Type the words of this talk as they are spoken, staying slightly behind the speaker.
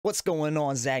What's going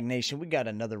on, Zag Nation? We got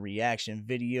another reaction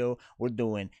video. We're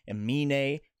doing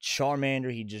Amine,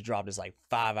 Charmander. He just dropped this like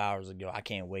 5 hours ago. I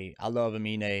can't wait. I love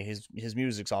Amine. His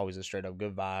music's always a straight up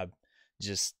good vibe.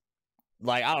 Just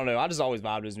like, I don't know. I just always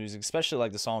vibe to his music, especially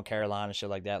like the song Caroline and shit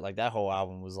like that. Like that whole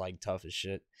album was like tough as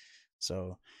shit.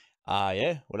 So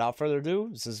yeah, without further ado,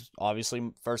 this is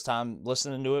obviously first time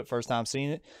listening to it, first time seeing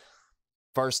it,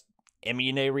 first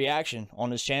Amine reaction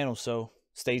on this channel. So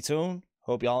stay tuned.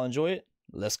 Hope y'all enjoy it.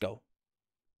 Let's go.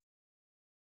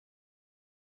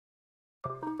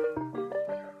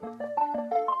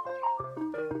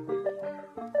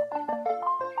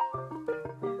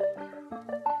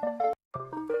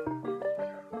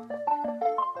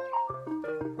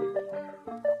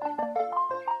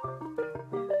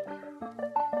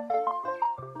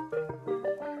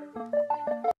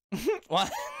 What?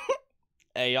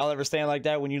 Hey, y'all ever stand like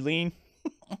that when you lean?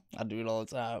 I do it all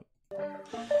the time.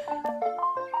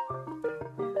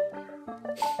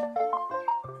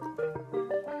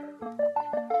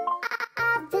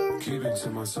 Keeping to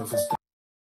myself and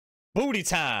Booty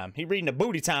time. He reading the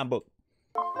booty time book.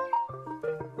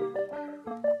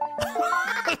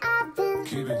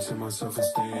 keeping to myself and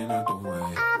staying out the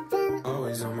way.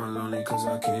 Always on my lonely cause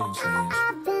I can't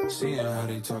change. Seeing how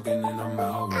they talking and I'm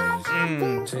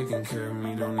outraged. Taking care of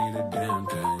me don't need a damn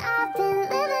thing. I've been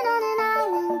living on an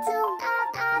island too.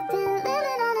 I've been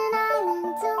living on an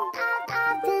island too.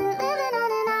 I've been living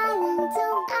on an island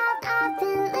too. I've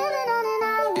been living on an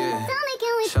island. Yeah. Tell me,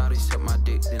 can we Shawty suck my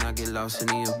dick, then I get lost in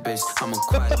the abyss. I'm a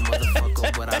quiet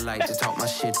motherfucker, but I like to talk my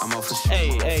shit. I'm off for shit, Hey,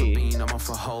 I'm off hey. for bean, I'm off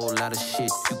a whole lot of shit.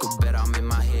 You could bet I'm in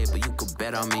my head, but you could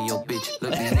bet I'm in your bitch.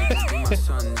 Look, these niggas be my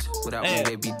sons, without me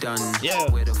they be done. Yeah.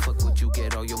 Where the fuck would you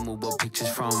get all your mobile pictures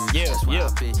from? Yeah, That's why yeah.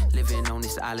 I've been living on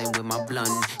this island with my blunt.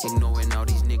 Ignoring all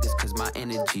these niggas cause my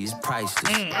energy is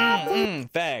priceless.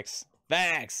 Facts.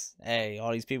 Facts. Hey,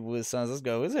 all these people with sons. Let's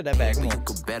go. Let's hit that back. But Come you on.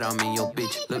 could bet I'm in your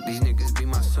bitch. Look, these niggas be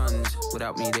my sons.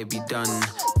 Without me, they be done.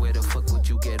 Where the fuck would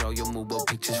you get all your mobile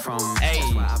pictures from? Hey.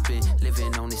 That's why I've been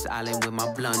living on this island with my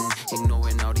blunt.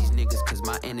 Ignoring all these niggas cause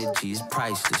my energy is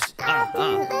priceless. living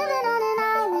on an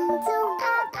island too.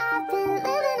 I've been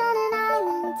living on an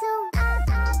island too.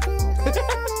 I've been living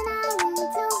on an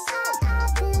island too.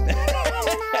 I've been living on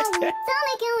an island. Tell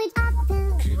me, can we? I've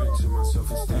been Keeping to myself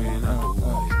and staying out the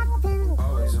way.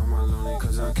 Always on my lonely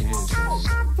cause I can't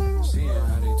change. Seeing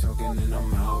how they talking and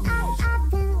I'm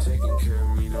outraged. Taking care of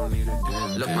me don't need a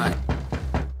damn. Look, my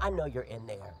I know you're in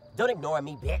there. Don't ignore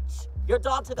me, bitch. Your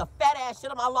dog took a fat ass shit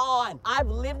on my lawn. I've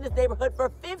lived in this neighborhood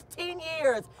for 15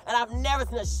 years, and I've never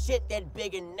seen a shit that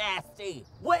big and nasty.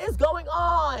 What is going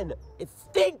on? It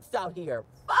stinks out here.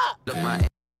 Fuck! look, my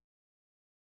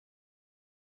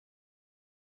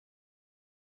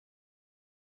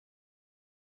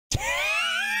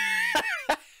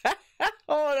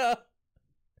Hold up.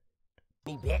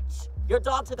 Me, bitch. Your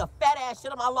dog took a fat ass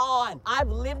shit on my lawn. I've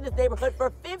lived in this neighborhood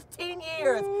for 15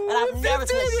 years, and I've never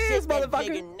seen a 15 years, shit that big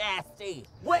motherfucker. and nasty.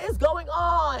 What is going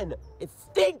on? It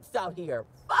stinks out here.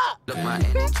 Fuck! look, my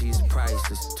energy is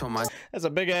priceless. Told my That's a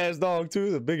big ass dog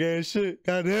too. The big ass shit.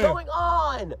 Goddamn. Going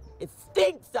on? It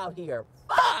stinks out here.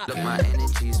 Fuck! look, my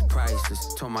energy is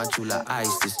priceless. Told my Jula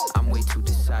ice this. I'm way too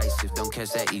decisive. Don't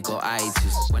catch that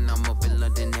ego-itis. When I'm up in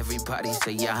London, everybody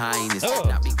say your highness. Oh.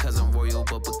 Not because I'm royal,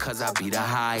 but because I be the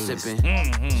highest. Sipping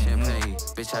champagne,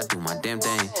 bitch, I do my damn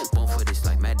thing. Born for this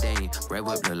like Matt Dane. Red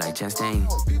whip look like Chastain.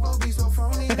 People be so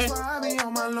phony, that's why I be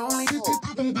on my lonely.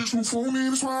 People be so phony,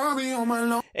 that's why I be on my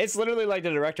lonely. It's literally like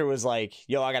the director was like,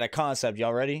 yo, I got a concept.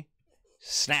 Y'all ready?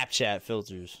 Snapchat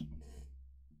filters.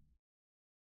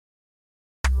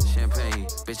 Champagne,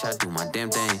 bitch, I do my damn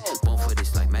thing. Born for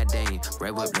this like Matt Dane.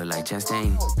 Red whip look like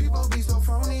Chastain. People be so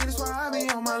phony, that's why I be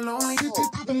on my lonely.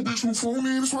 People be so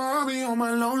phony, that's why I be on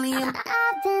my lonely. I've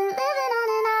been living on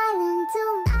an island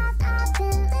too. I've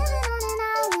been living on an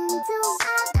island too.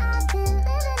 I've been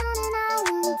living on an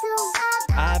island too.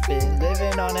 I've been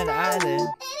living on an island.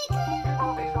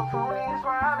 People be so phony, that's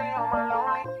why I be on my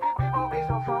lonely. People be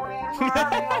so phony, that's why I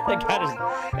be on They my got his,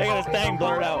 they got his thing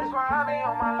blurred out. That's why I be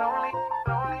on my lonely,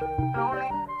 lonely.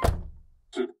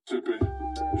 Sipping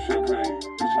champagne,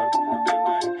 bitch, I do my damn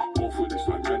thing. Born for this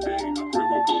like Matt Dane. Red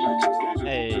whip look like Chastain.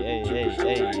 Hey, hey, hey, Sipping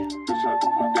hey. champagne, bitch, I do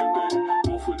my damn thing.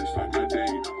 Born for this like Matt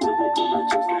Dane. Red whip look like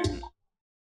Chastain.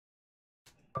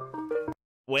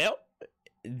 Well,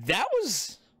 that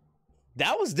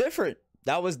was different.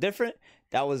 That was different.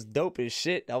 That was dope as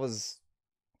shit. That was,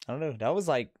 I don't know. That was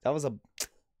like, that was a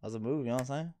move. You know what I'm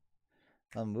saying?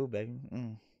 That was a move, baby.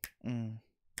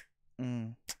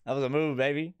 That was a move,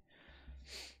 baby.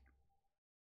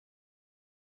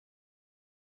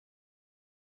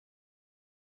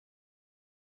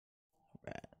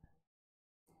 Right.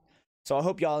 So I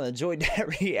hope y'all enjoyed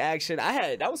that reaction.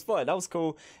 That was fun. That was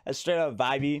cool. That's straight up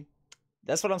vibey.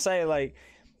 That's what I'm saying. Like,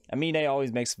 Amine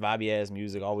always makes vibey ass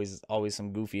music. Always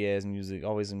some goofy ass music.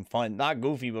 Always some fun, not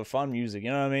goofy, but fun music.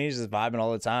 You know what I mean? He's just vibing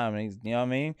all the time. And you know what I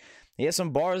mean? He has some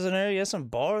bars in there. He has some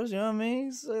bars. You know what I mean?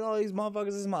 He's like, all these motherfuckers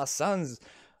is my sons.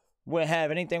 Wouldn't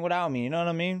have anything without me. You know what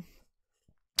I mean?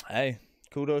 Hey,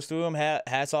 kudos to him.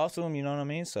 Hats off to him. You know what I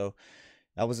mean? So.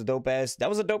 That was a dope ass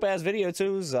video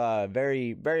too. It was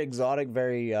very exotic,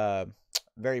 very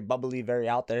bubbly, very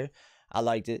out there. I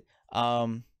liked it.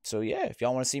 So yeah, if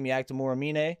y'all want to see me act more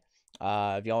Amine,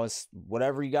 if y'all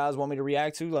whatever you guys want me to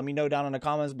react to, let me know down in the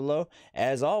comments below.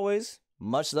 As always,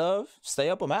 much love. Stay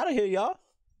up. I'm out of here, y'all.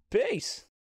 Peace.